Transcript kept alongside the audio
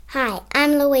Hi,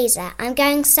 I'm Louisa. I'm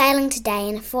going sailing today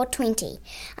in a 420.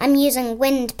 I'm using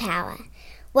wind power.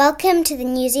 Welcome to the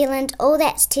New Zealand All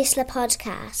That's Tesla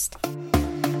podcast.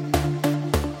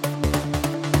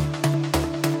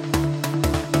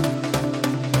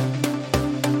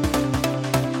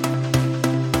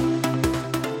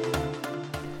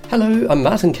 Hello, I'm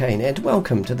Martin Kane and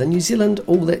welcome to the New Zealand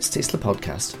All That's Tesla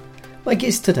podcast. My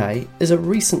guest today is a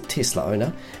recent Tesla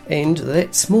owner, and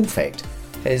that small fact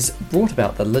has brought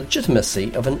about the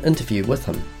legitimacy of an interview with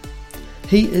him.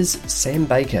 He is Sam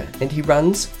Baker, and he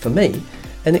runs, for me,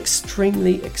 an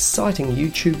extremely exciting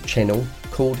YouTube channel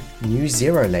called New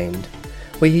Zero Land,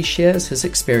 where he shares his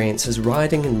experiences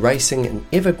riding and racing an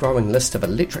ever-growing list of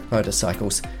electric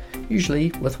motorcycles,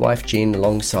 usually with wife Jen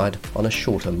alongside on a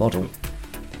shorter model.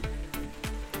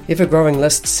 Ever-growing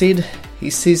list said,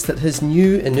 he says that his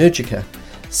new Energica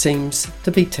seems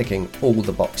to be ticking all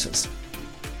the boxes.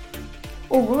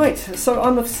 Alright, so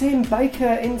I'm with Sam Baker,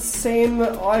 and Sam,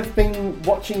 I've been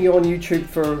watching you on YouTube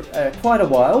for quite a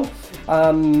while.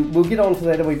 We'll get on to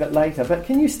that a wee bit later, but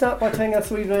can you start by telling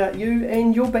us a wee bit about you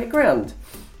and your background?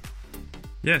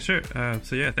 Yeah, sure.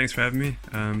 Thanks for having me.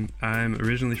 I'm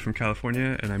originally from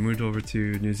California, and I moved over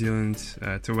to New Zealand,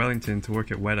 to Wellington, to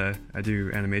work at Weta. I do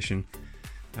animation.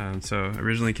 So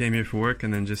originally came here for work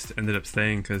and then just ended up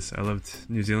staying because I loved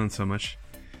New Zealand so much.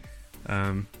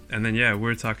 And then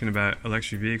we're talking about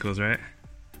electric vehicles, right?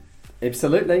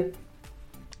 Absolutely.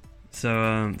 So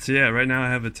right now I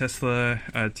have a Tesla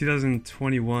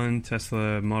 2021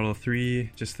 Tesla Model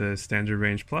 3, just the standard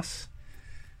range plus,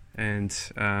 and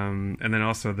then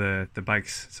also the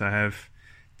bikes. So I have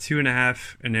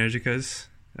 2.5 Energicas.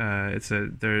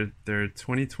 They're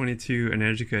 2022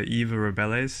 Energica Eva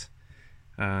Rebelles.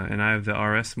 And I have the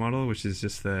RS model, which is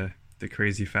just the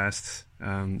crazy fast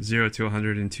 0 to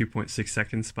 100 in 2.6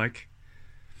 seconds bike.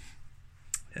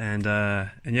 And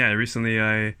recently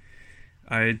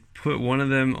I put one of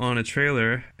them on a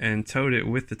trailer and towed it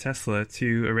with the Tesla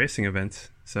to a racing event.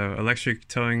 So electric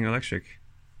towing electric.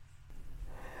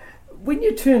 When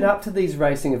you turn up to these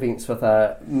racing events with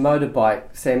a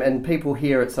motorbike, Sam, and people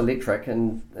hear it's electric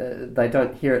and they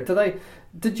don't hear it,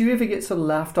 did you ever get sort of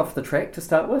laughed off the track to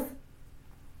start with?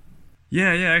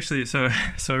 Yeah, actually, so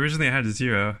originally I had a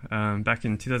Zero. Back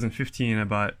in 2015, I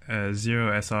bought a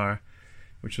Zero SR,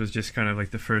 which was just kind of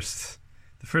like the first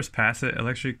pass at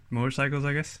electric motorcycles,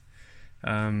 I guess.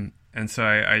 And so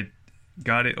I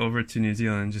got it over to New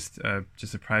Zealand, just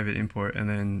a private import, and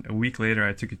then a week later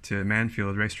I took it to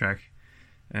Manfield Racetrack,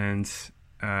 and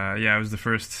it was the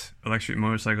first electric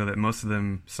motorcycle that most of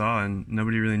them saw, and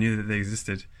nobody really knew that they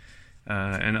existed.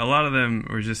 And a lot of them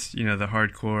were just, the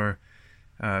hardcore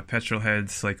petrol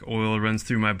heads, like oil runs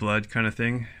through my blood kind of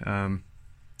thing, and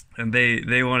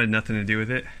they wanted nothing to do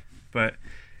with it. But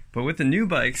with the new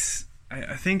bikes,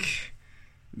 I think,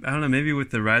 I don't know, maybe with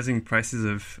the rising prices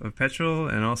of petrol,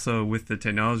 and also with the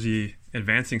technology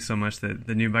advancing so much, that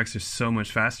the new bikes are so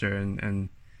much faster and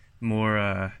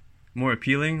more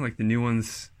appealing. Like the new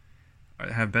ones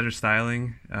have better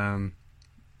styling.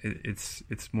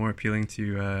 It's more appealing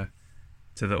to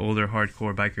the older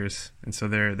hardcore bikers, and so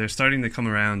they're starting to come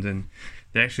around, and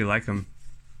they actually like them.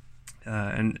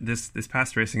 And this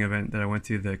past racing event that I went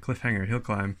to, the Cliffhanger Hill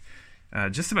Climb,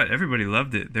 just about everybody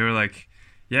loved it. They were like,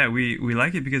 "Yeah, we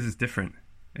like it because it's different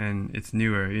and it's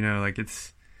newer. Like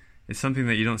it's something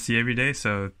that you don't see every day."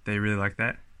 So they really like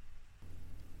that.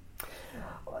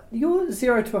 Your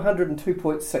 0 to 100 in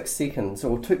 2.6 seconds,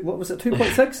 or what was it,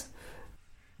 2.6?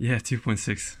 Yeah,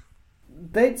 2.6.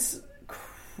 That's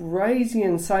crazy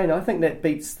insane. I think that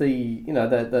beats the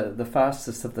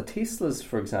fastest of the Teslas,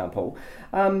 for example.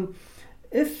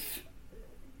 If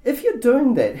you're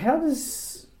doing that,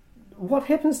 what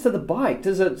happens to the bike?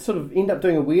 Does it sort of end up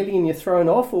doing a wheelie and you're thrown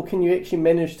off, or can you actually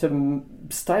manage to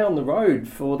stay on the road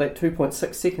for that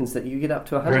 2.6 seconds that you get up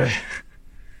to 100? Right.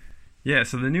 Yeah,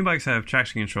 so the new bikes have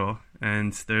traction control,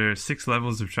 and there are 6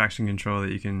 levels of traction control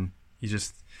that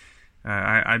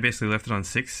I basically left it on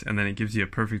 6, and then it gives you a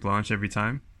perfect launch every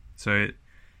time. So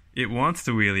it wants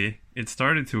to wheelie. It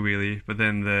started to wheelie, but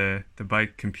then the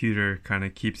bike computer kind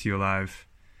of keeps you alive.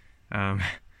 And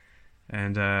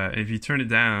if you turn it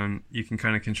down, you can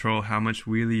kind of control how much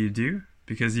wheelie you do,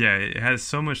 because it has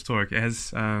so much torque. It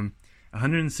has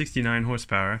 169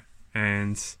 horsepower,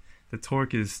 and the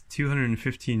torque is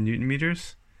 215 newton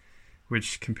meters,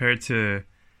 which compared to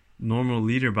normal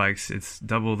liter bikes, it's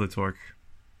double the torque.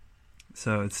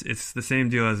 So it's the same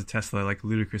deal as a Tesla, like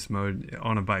ludicrous mode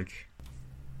on a bike.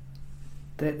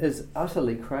 That is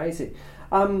utterly crazy.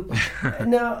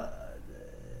 Now,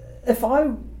 if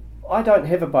I don't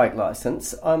have a bike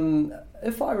license,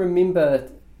 if I remember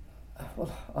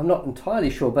well, I'm not entirely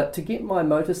sure, but to get my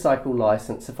motorcycle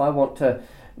license, if I want to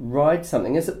ride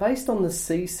something, is it based on the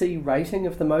CC rating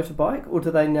of the motorbike, or do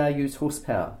they now use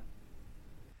horsepower?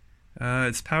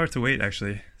 It's power to weight,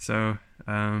 actually. So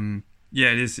yeah,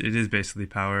 it is basically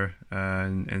power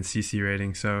and CC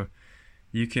rating. So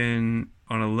you can,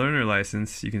 on a learner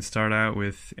license, you can start out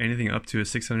with anything up to a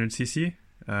 600 cc,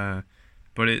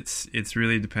 but it's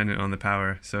really dependent on the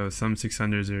power. So some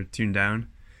 600s are tuned down,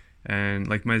 and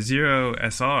like my Zero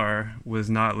SR was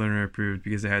not learner approved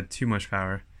because it had too much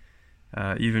power.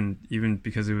 Even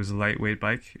because it was a lightweight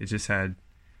bike, it just had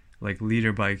like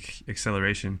leader bike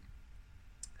acceleration.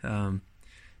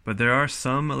 But there are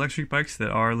some electric bikes that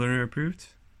are learner approved.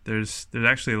 There's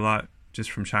actually a lot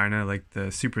just from China, like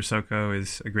the Super Soco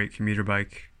is a great commuter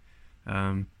bike.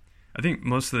 I think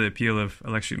most of the appeal of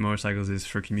electric motorcycles is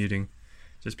for commuting,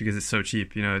 just because it's so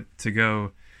cheap. You know, to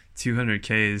go 200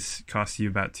 Ks costs you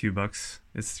about $2.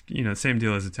 It's, you know, same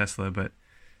deal as a Tesla, but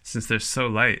since they're so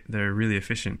light, they're really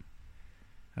efficient.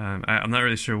 I'm not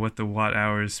really sure what the watt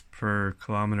hours per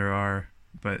kilometer are,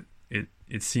 but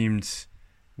it seemed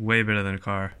way better than a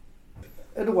car.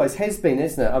 It always has been,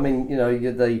 isn't it? I mean, you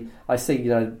know, I see, you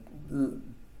know,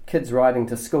 kids riding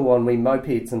to school on wee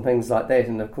mopeds and things like that,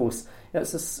 and of course, you know,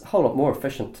 it's a whole lot more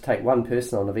efficient to take one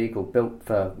person on a vehicle built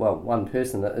for, well, one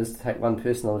person that is to take one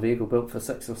person on a vehicle built for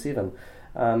 6 or 7.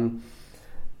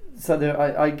 So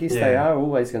I guess they are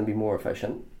always going to be more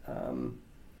efficient.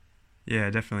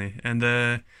 Yeah, definitely. And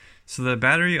so the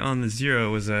battery on the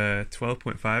Zero was a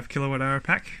 12.5 kilowatt hour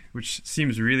pack, which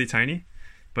seems really tiny,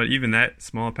 but even that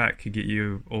small pack could get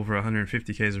you over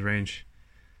 150 Ks of range.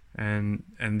 And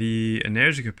the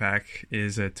Energica pack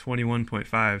is a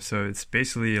 21.5, so it's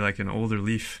basically like an older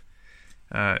Leaf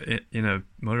in a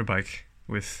motorbike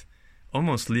with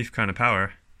almost Leaf kind of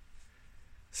power.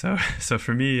 So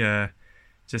for me,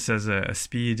 just as a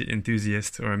speed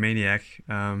enthusiast or a maniac,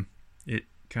 it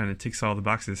kind of ticks all the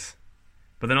boxes,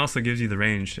 but then also gives you the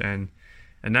range. And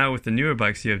now with the newer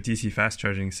bikes, you have DC fast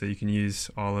charging, so you can use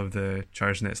all of the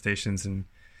ChargeNet stations and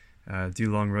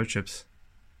do long road trips.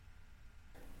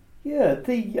 Yeah,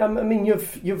 I mean,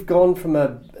 you've gone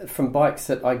from bikes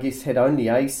that I guess had only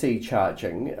AC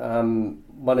charging.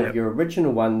 One of your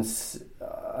original ones,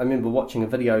 I remember watching a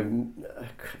video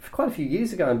quite a few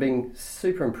years ago and being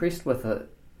super impressed with it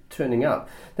turning up.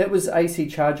 That was AC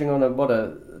charging on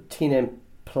a 10 amp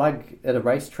plug at a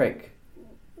racetrack.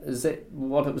 Is that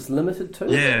what it was limited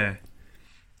to?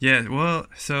 Yeah. Well,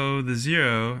 so the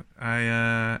Zero,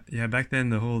 back then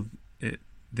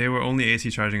they were only AC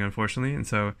charging, unfortunately, and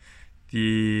so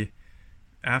the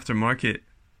aftermarket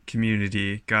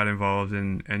community got involved,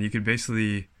 and you could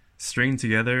basically string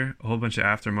together a whole bunch of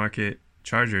aftermarket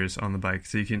chargers on the bike,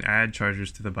 so you can add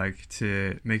chargers to the bike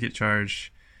to make it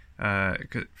charge.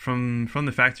 From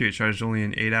the factory, it charged only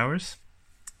in 8 hours,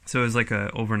 so it was like a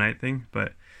overnight thing.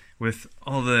 But with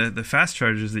all the fast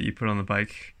chargers that you put on the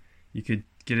bike, you could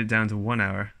get it down to 1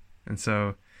 hour. And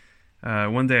so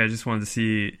one day I just wanted to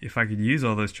see if I could use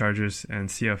all those chargers and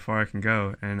see how far I can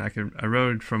go. And I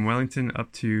rode from Wellington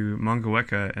up to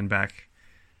Motueka and back,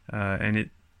 and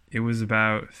it was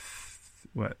about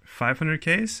 500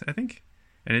 Ks, I think,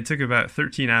 and it took about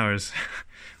 13 hours,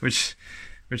 which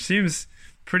seems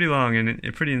pretty long and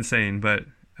pretty insane. But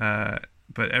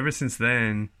ever since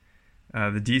then,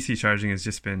 the DC charging has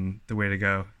just been the way to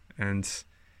go. And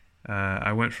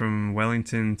I went from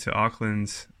Wellington to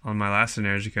Auckland on my last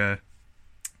Energica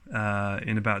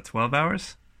in about 12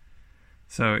 hours.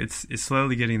 So it's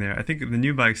slowly getting there. I think the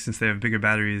new bikes, since they have bigger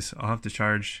batteries, I'll have to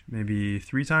charge maybe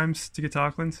 3 times to get to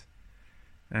Auckland.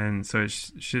 And so it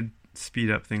should speed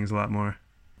up things a lot more.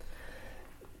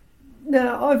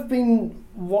 Now, I've been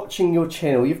watching your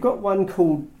channel. You've got one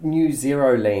called New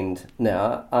Zero Land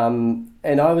now,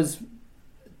 and I was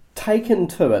taken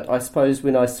to it, I suppose,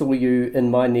 when I saw you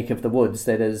in my neck of the woods,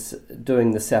 that is,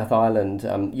 doing the South Island,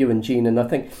 you and Jen, and I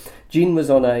think Jen was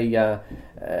on a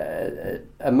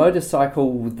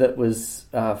motorcycle that was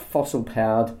fossil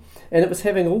powered, and it was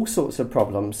having all sorts of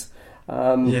problems.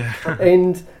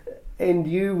 And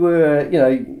you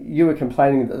were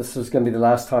complaining that this was going to be the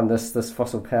last time this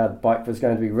fossil powered bike was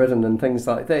going to be ridden and things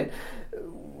like that.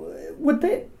 Would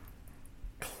that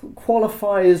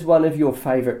qualify as one of your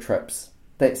favourite trips,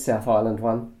 that South Island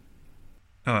one?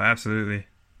 Oh, absolutely.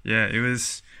 Yeah, I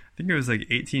think it was like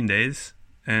 18 days,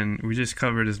 and we just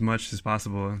covered as much as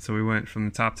possible. And so we went from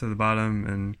the top to the bottom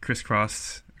and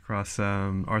crisscrossed across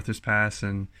Arthur's Pass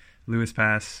and Lewis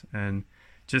Pass, and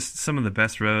just some of the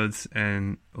best roads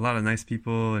and a lot of nice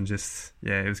people, and just,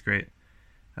 it was great.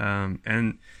 I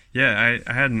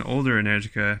had an older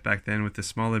Energica back then with the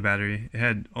smaller battery. It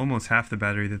had almost half the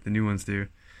battery that the new ones do.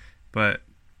 but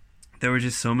there were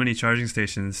just so many charging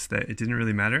stations that it didn't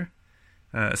really matter.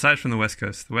 Aside from the West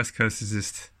Coast is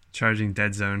just charging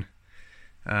dead zone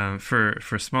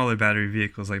for smaller battery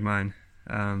vehicles like mine.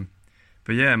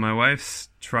 But yeah, my wife's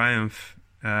Triumph.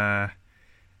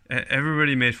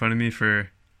 Everybody made fun of me for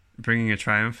bringing a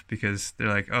Triumph because they're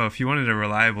like, "Oh, if you wanted a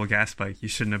reliable gas bike, you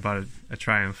shouldn't have bought a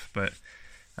Triumph." But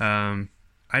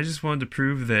I just wanted to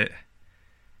prove that,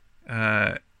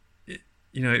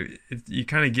 you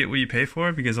kind of get what you pay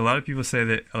for, because a lot of people say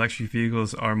that electric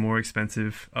vehicles are more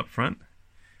expensive up front.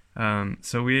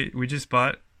 So we just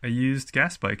bought a used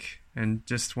gas bike and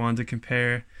just wanted to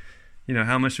compare,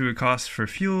 how much it would cost for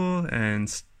fuel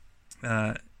and,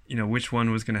 which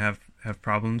one was going to have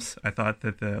problems. I thought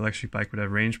that the electric bike would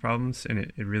have range problems, and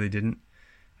it really didn't.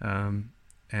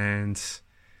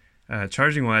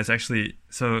 Charging wise, actually,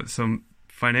 so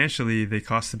financially they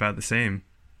cost about the same,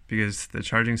 because the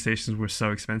charging stations were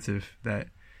so expensive that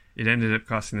it ended up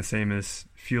costing the same as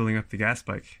fueling up the gas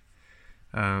bike.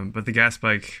 But the gas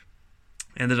bike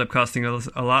ended up costing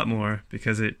a lot more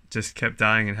because it just kept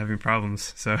dying and having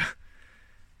problems. So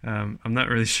I'm not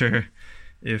really sure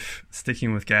if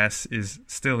sticking with gas is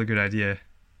still a good idea.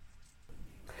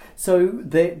 So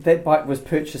that bike was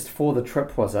purchased for the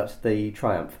trip, was it? The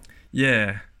Triumph?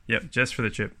 Yeah, yep, just for the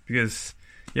trip. Because,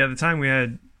 at the time we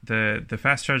had the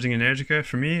fast charging Energica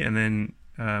for me, and then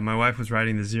my wife was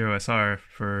riding the Zero SR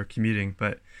for commuting,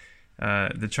 but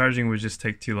the charging would just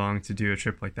take too long to do a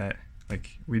trip like that.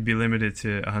 Like, we'd be limited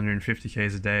to 150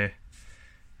 Ks a day,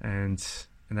 and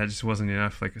that just wasn't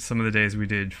enough. Like, some of the days we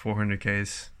did 400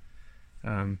 Ks,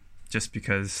 just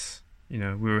because, we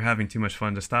were having too much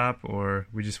fun to stop, or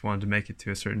we just wanted to make it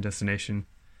to a certain destination.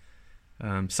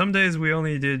 Some days we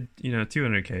only did,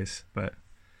 200 Ks, but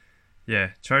yeah,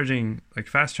 charging, like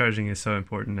fast charging, is so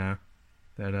important now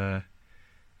that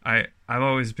I've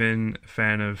always been a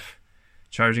fan of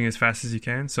charging as fast as you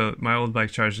can. So my old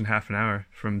bike charged in half an hour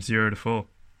from 0 to full,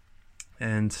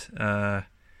 and it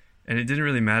didn't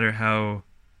really matter how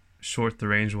short the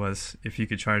range was if you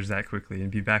could charge that quickly and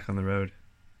be back on the road.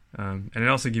 And it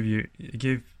also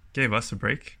gave us a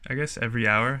break, I guess, every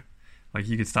hour. Like,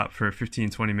 you could stop for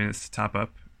 15-20 minutes to top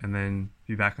up and then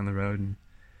be back on the road, and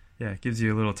it gives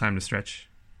you a little time to stretch.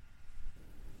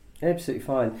 Absolutely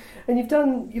fine. And you've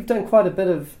done quite a bit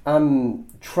of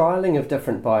trialling of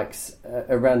different bikes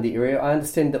around the area. I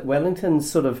understand that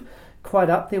Wellington's sort of quite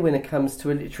up there when it comes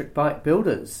to electric bike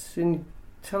builders. And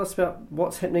tell us about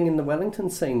what's happening in the Wellington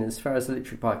scene as far as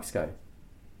electric bikes go.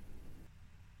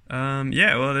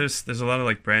 Well, there's a lot of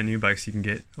like brand new bikes you can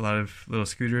get, a lot of little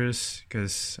scooters,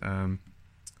 because a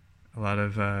lot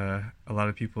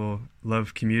of people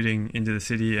love commuting into the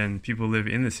city, and people live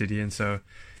in the city, and so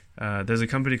there's a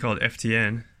company called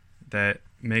FTN that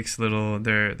makes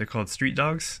they're called street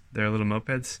dogs. They're little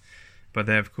mopeds, but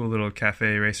they have cool little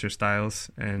cafe racer styles,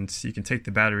 and you can take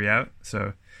the battery out.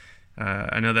 So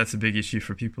I know that's a big issue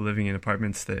for people living in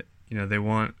apartments, that they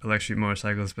want electric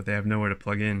motorcycles but they have nowhere to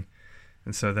plug in,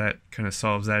 and so that kind of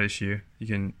solves that issue. You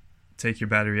can take your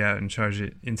battery out and charge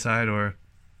it inside, or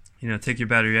take your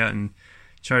battery out and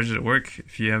charge it at work.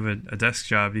 If you have a desk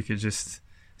job, you could just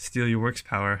steal your work's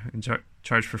power and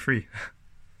charge for free.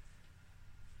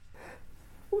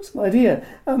 Awesome idea.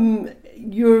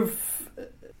 You've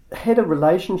had a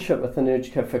relationship with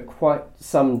Energica for quite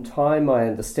some time, I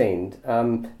understand.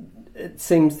 It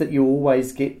seems that you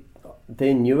always get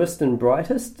their newest and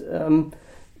brightest.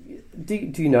 Do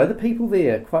you know the people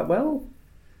there quite well?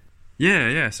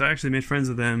 Yeah. So I actually made friends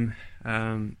with them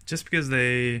just because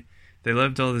they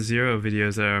loved all the Zero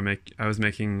videos that I was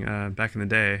making back in the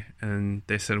day, and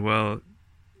they said, well,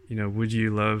 would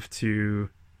you love to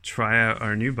try out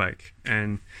our new bike?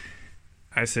 And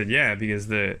I said, yeah, because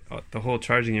the whole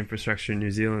charging infrastructure in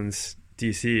New Zealand's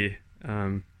DC,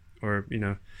 or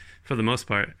for the most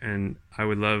part, and I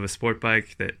would love a sport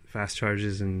bike that fast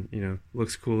charges and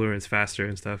looks cooler, it's faster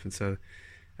and stuff. And so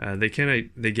they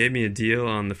gave me a deal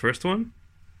on the first one,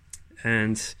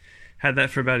 and had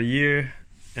that for about a year.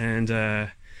 And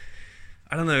I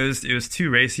don't know, it was too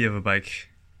racy of a bike.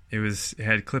 It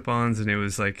had clip-ons, and it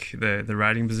was like the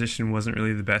riding position wasn't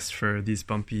really the best for these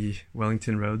bumpy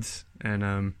Wellington roads.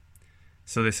 And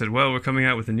so they said, well, we're coming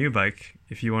out with a new bike.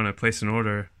 If you want to place an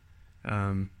order,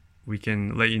 we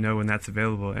can let you know when that's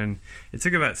available. And it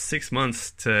took about 6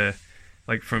 months to,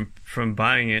 like, from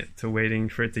buying it to waiting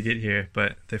for it to get here.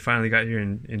 But they finally got here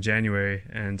in January,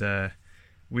 and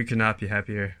we could not be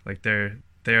happier. Like,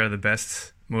 they are the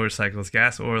best motorcycles,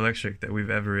 gas or electric, that we've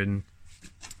ever ridden.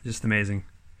 Just amazing.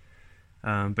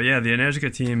 But yeah, the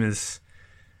Energica team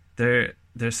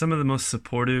they're some of the most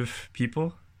supportive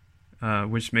people,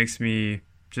 which makes me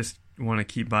just want to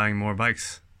keep buying more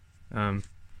bikes. I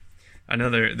know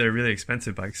they're really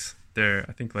expensive bikes. They're,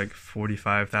 I think, like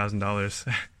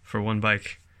 $45,000 for one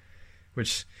bike,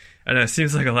 which I know it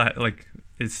seems like a lot. Like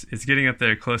it's getting up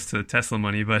there close to Tesla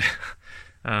money, but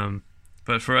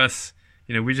for us,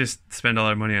 we just spend all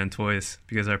our money on toys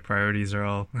because our priorities are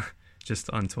all just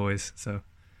on toys. So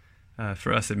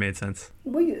for us, it made sense.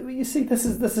 Well, you see, this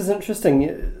is interesting.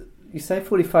 You say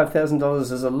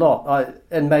 $45,000 is a lot,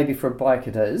 and maybe for a bike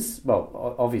it is.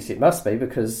 Well, obviously it must be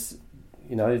because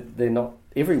they're not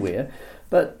everywhere,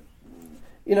 but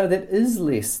that is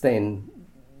less than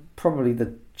probably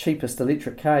the cheapest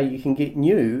electric car you can get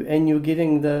new, and you're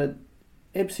getting the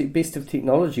absolute best of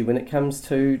technology when it comes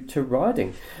to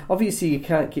riding. Obviously, you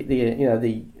can't get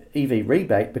the EV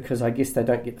rebate because I guess they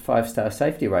don't get the 5-star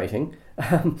safety rating.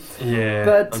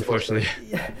 But unfortunately.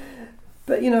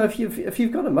 But if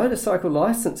you've got a motorcycle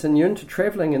license and you're into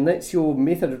travelling and that's your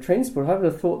method of transport, I would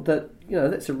have thought that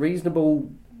that's a reasonable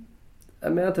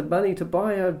amount of money to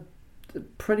buy a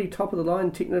pretty top of the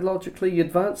line technologically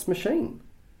advanced machine.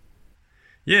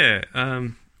 Yeah,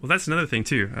 well, that's another thing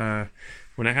too.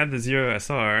 When I had the Zero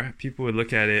SR, people would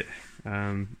look at it,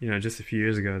 just a few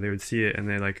years ago. They would see it and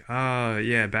they're like, "Oh,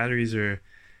 yeah, batteries are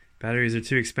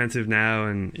too expensive now,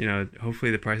 and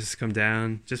hopefully the prices come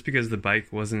down." Just because the bike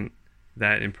wasn't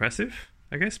that impressive,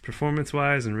 I guess,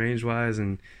 performance-wise and range-wise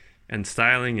and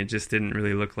styling, it just didn't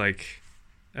really look like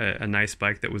a nice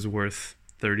bike that was worth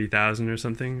 $30,000 or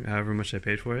something, however much I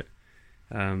paid for it,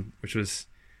 which was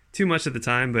too much at the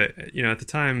time. But at the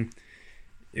time,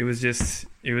 it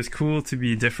was cool to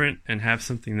be different and have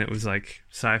something that was like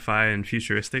sci-fi and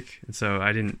futuristic, and so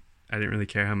I didn't really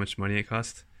care how much money it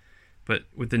cost. But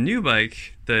with the new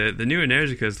bike, the new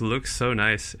Energicas look so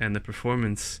nice, and the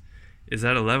performance is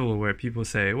at a level where people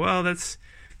say, well, it's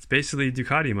basically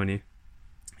Ducati money.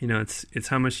 It's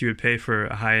how much you would pay for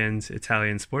a high-end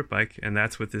Italian sport bike, and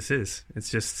that's what this is. It's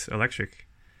just electric.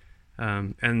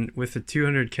 And with the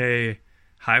 200K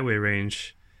highway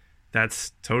range,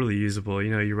 that's totally usable.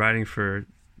 You're riding for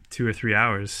 2 or 3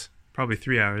 hours, probably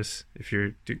 3 hours if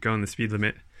you're going the speed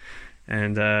limit.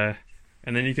 And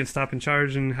then you can stop and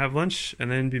charge and have lunch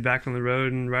and then be back on the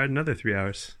road and ride another 3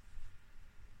 hours.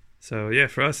 So yeah,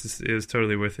 for us, it was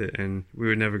totally worth it, and we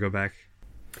would never go back.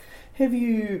 Have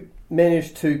you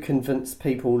managed to convince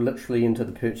people literally into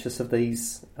the purchase of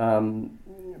these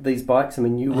bikes? I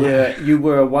mean, you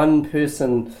were a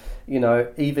one-person,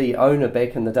 EV owner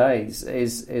back in the days.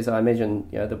 As I imagine,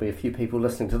 there'll be a few people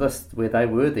listening to this where they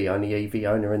were the only EV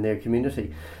owner in their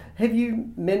community. Have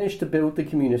you managed to build the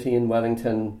community in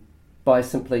Wellington by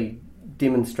simply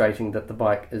demonstrating that the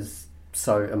bike is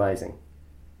so amazing?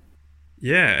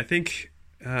 Yeah, I think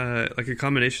like a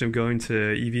combination of going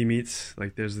to EV meets,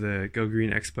 like there's the Go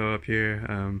Green Expo up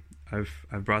here.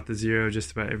 I've brought the Zero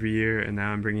just about every year, and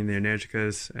now I'm bringing the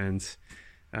Energicas, and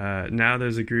now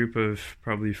there's a group of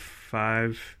probably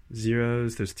 5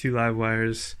 Zeros. There's 2 live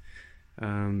wires,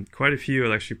 quite a few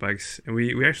electric bikes, and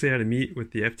we actually had a meet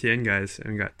with the FTN guys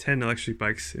and got 10 electric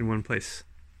bikes in one place.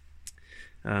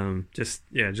 Just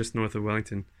north of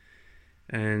Wellington.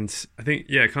 And I think,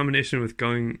 a combination with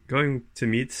going to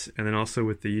meets and then also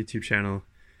with the YouTube channel,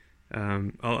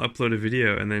 I'll upload a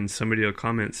video and then somebody will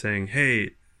comment saying,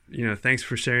 "Hey, thanks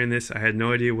for sharing this. I had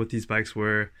no idea what these bikes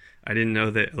were. I didn't know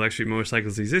that electric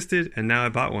motorcycles existed, and now I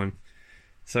bought one."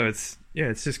 So it's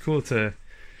just cool to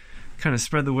kind of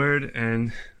spread the word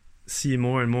and see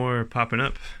more and more popping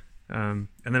up. And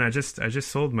then I just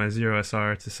sold my Zero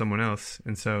SR to someone else,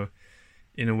 and so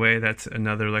in a way that's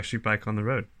another electric bike on the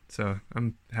road. So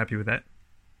I'm happy with that.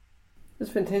 That's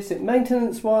fantastic.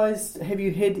 Maintenance-wise, have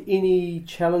you had any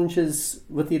challenges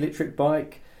with the electric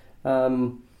bike?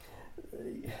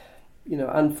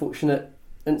 Unfortunate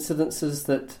incidences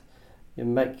that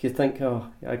make you think,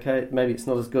 oh, okay, maybe it's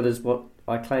not as good as what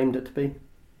I claimed it to be?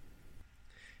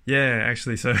 Yeah,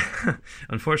 actually, so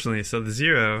unfortunately, the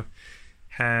Zero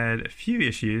had a few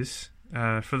issues.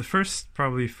 For the first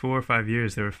probably 4 or 5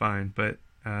 years, they were fine, but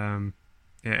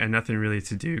and nothing really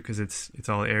to do because it's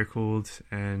all air cooled,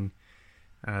 and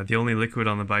the only liquid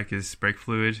on the bike is brake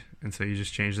fluid, and so you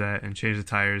just change that and change the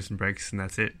tires and brakes, and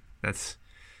that's it. That's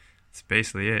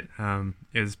basically it.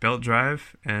 It was belt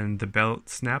drive, and the belt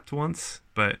snapped once,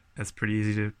 but that's pretty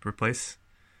easy to replace.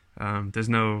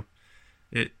 The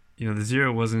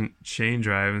Zero wasn't chain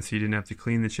drive, and so you didn't have to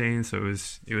clean the chain, so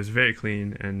it was very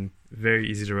clean and very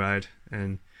easy to ride,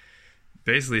 and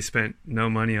basically spent no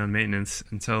money on maintenance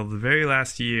until the very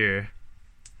last year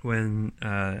when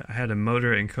I had a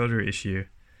motor encoder issue,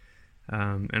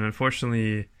 and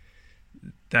unfortunately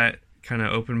that kind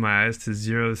of opened my eyes to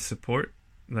Zero's support,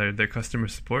 their customer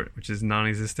support, which is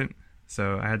non-existent.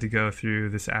 So I had to go through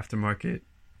this aftermarket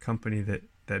company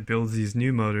that builds these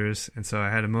new motors, and so I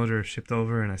had a motor shipped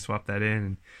over and I swapped that in,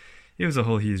 and it was a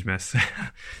whole huge mess.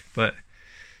 But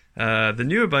the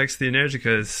newer bikes, the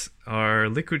Energicas, are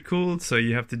liquid cooled, so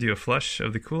you have to do a flush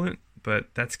of the coolant, but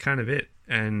that's kind of it.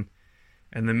 And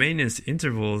the maintenance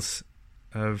intervals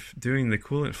of doing the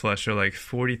coolant flush are like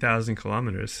 40,000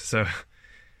 kilometers. So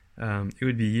it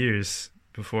would be years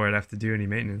before I'd have to do any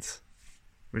maintenance,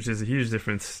 which is a huge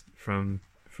difference from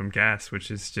gas,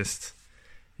 which is just,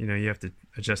 you have to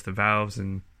adjust the valves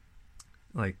and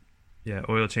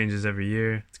oil changes every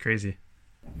year. It's crazy.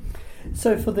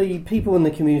 So for the people in the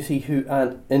community who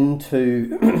aren't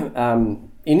into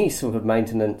any sort of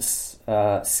maintenance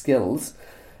skills,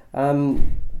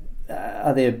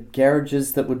 are there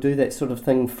garages that would do that sort of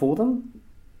thing for them?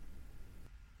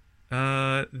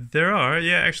 There are,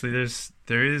 yeah. Actually,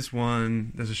 there is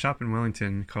one. There's a shop in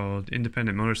Wellington called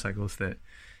Independent Motorcycles that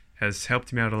has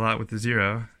helped me out a lot with the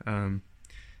Zero.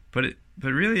 But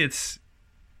really, it's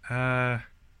there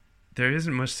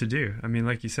isn't much to do. I mean,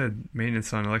 like you said,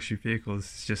 maintenance on electric vehicles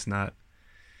is just not.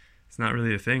 It's not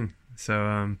really a thing.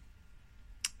 So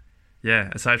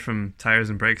aside from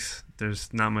tires and brakes,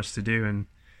 there's not much to do. And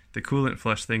the coolant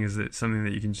flush thing is something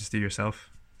that you can just do yourself.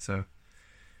 So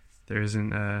there isn't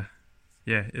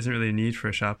really a need for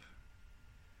a shop,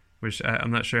 which I'm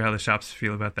not sure how the shops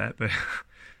feel about that, but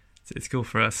it's cool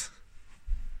for us.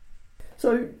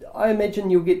 So I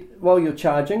imagine you'll get, while you're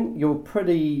charging, you're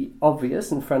pretty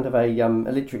obvious in front of a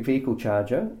electric vehicle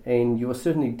charger, and you're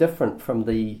certainly different from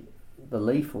the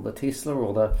Leaf or the Tesla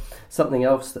or the something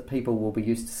else that people will be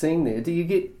used to seeing there. Do you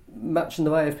get much in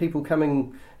the way of people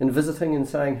coming and visiting and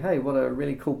saying, hey, what a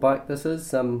really cool bike this is,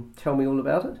 tell me all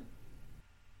about it?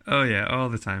 Oh yeah, all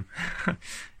the time.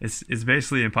 It's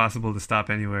basically impossible to stop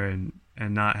anywhere and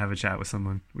not have a chat with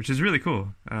someone, which is really cool.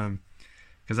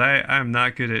 Because I'm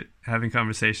not good at having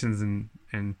conversations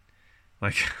and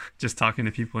like just talking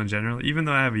to people in general, even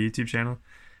though I have a YouTube channel.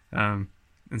 And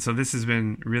so this has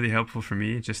been really helpful for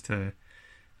me just to,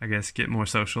 I guess, get more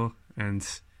social. And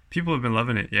people have been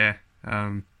loving it, yeah.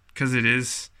 Because it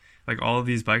is, like, all of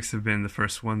these bikes have been the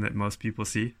first one that most people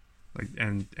see, like,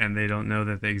 and they don't know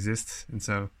that they exist. And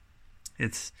so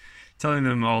it's telling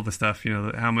them all the stuff,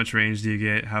 how much range do you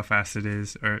get, how fast it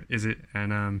is, or is it,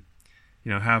 and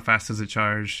how fast does it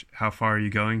charge, how far are you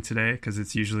going today, because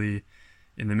it's usually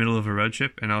in the middle of a road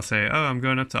trip, and I'll say, oh, I'm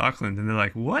going up to Auckland, and they're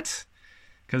like, what?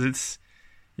 Because it's,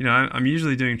 I'm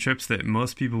usually doing trips that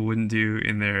most people wouldn't do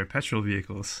in their petrol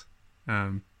vehicles,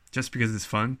 just because it's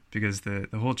fun, because the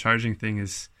whole charging thing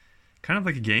is kind of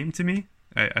like a game to me.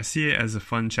 I see it as a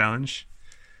fun challenge,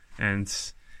 and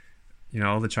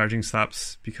all the charging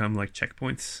stops become like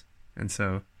checkpoints, and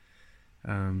so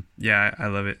I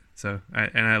love it. So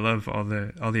I love all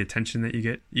the attention that you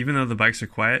get, even though the bikes are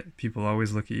quiet. People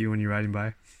always look at you when you're riding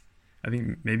by. I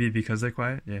think maybe because they're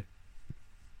quiet. Yeah.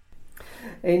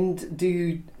 And do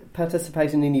you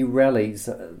participate in any rallies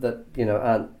that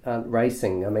aren't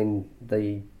racing? I mean,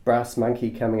 the Brass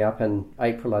Monkey coming up in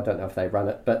April. I don't know if they run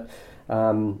it, but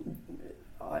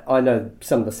I know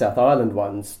some of the South Island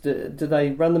ones. Do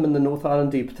they run them in the North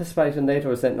Island? Do you participate in that,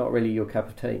 or is that not really your cup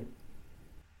of tea?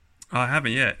 Oh, I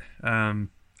haven't yet.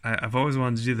 I've always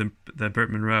wanted to do the Burt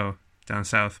Munro down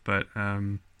south, but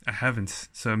I haven't.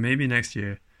 So maybe next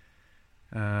year.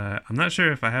 I'm not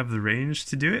sure if I have the range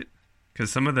to do it, because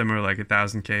some of them are like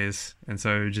 1,000 Ks, and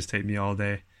so it would just take me all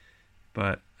day.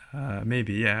 But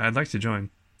maybe, yeah, I'd like to join,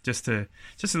 just at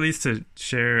least to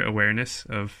share awareness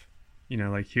of,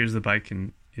 like, here's the bike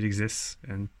and it exists,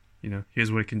 and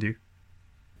here's what it can do.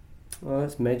 Oh,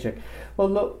 that's magic. Well,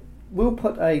 look, we'll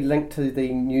put a link to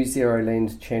the New Zero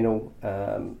Land channel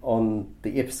on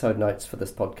the episode notes for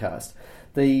this podcast.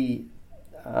 The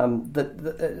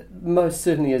most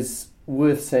certainly is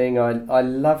worth seeing. I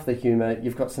love the humour.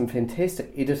 You've got some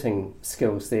fantastic editing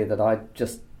skills there that I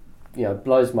just,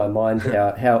 blows my mind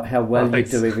how well you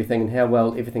do everything and how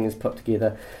well everything is put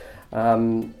together.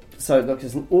 So look,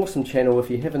 it's an awesome channel.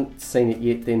 If you haven't seen it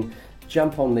yet, then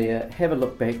jump on there, have a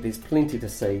look back. There's plenty to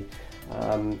see.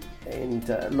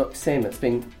 Look, Sam, it's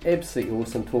been absolutely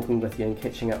awesome talking with you and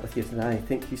catching up with you today.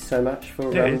 Thank you so much for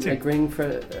agreeing for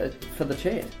the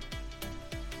chat.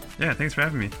 Yeah, thanks for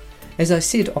having me. As I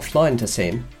said offline to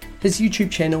Sam, his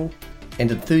YouTube channel and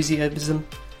enthusiasm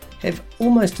have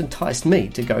almost enticed me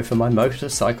to go for my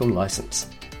motorcycle licence.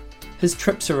 His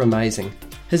trips are amazing,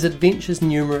 his adventures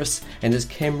numerous, and his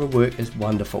camera work is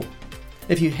wonderful.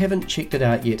 If you haven't checked it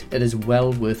out yet, it is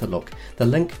well worth a look. The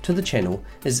link to the channel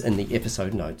is in the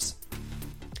episode notes.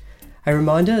 A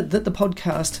reminder that the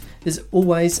podcast is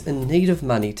always in need of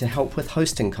money to help with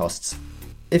hosting costs.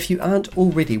 if you aren't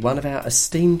already one of our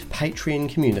esteemed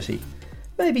Patreon community,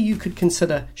 maybe you could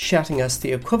consider shouting us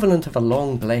the equivalent of a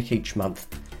long black each month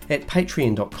at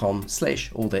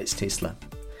patreon.com/allthatstesla.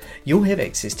 You'll have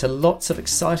access to lots of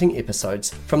exciting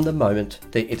episodes from the moment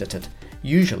they're edited,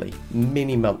 usually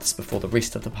many months before the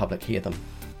rest of the public hear them.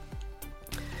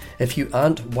 If you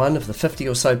aren't one of the 50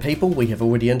 or so people we have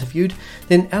already interviewed,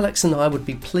 then Alex and I would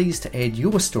be pleased to add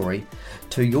your story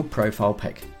to your profile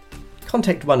pic.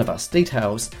 Contact one of us,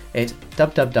 details at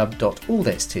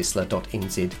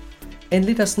www.allthatstesla.nz, and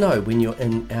let us know when you're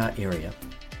in our area.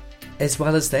 As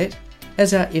well as that,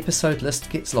 as our episode list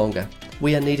gets longer,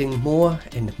 we are needing more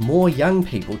and more young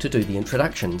people to do the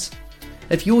introductions.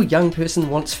 If your young person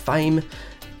wants fame,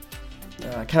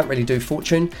 can't really do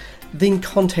fortune, then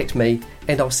contact me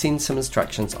and I'll send some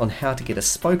instructions on how to get a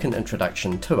spoken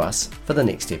introduction to us for the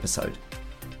next episode.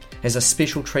 As a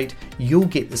special treat, you'll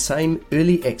get the same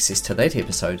early access to that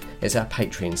episode as our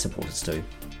Patreon supporters do.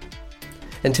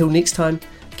 Until next time,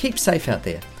 keep safe out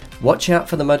there, watch out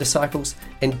for the motorcycles,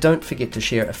 and don't forget to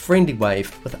share a friendly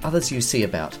wave with others you see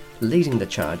about leading the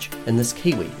charge in this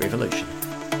Kiwi revolution.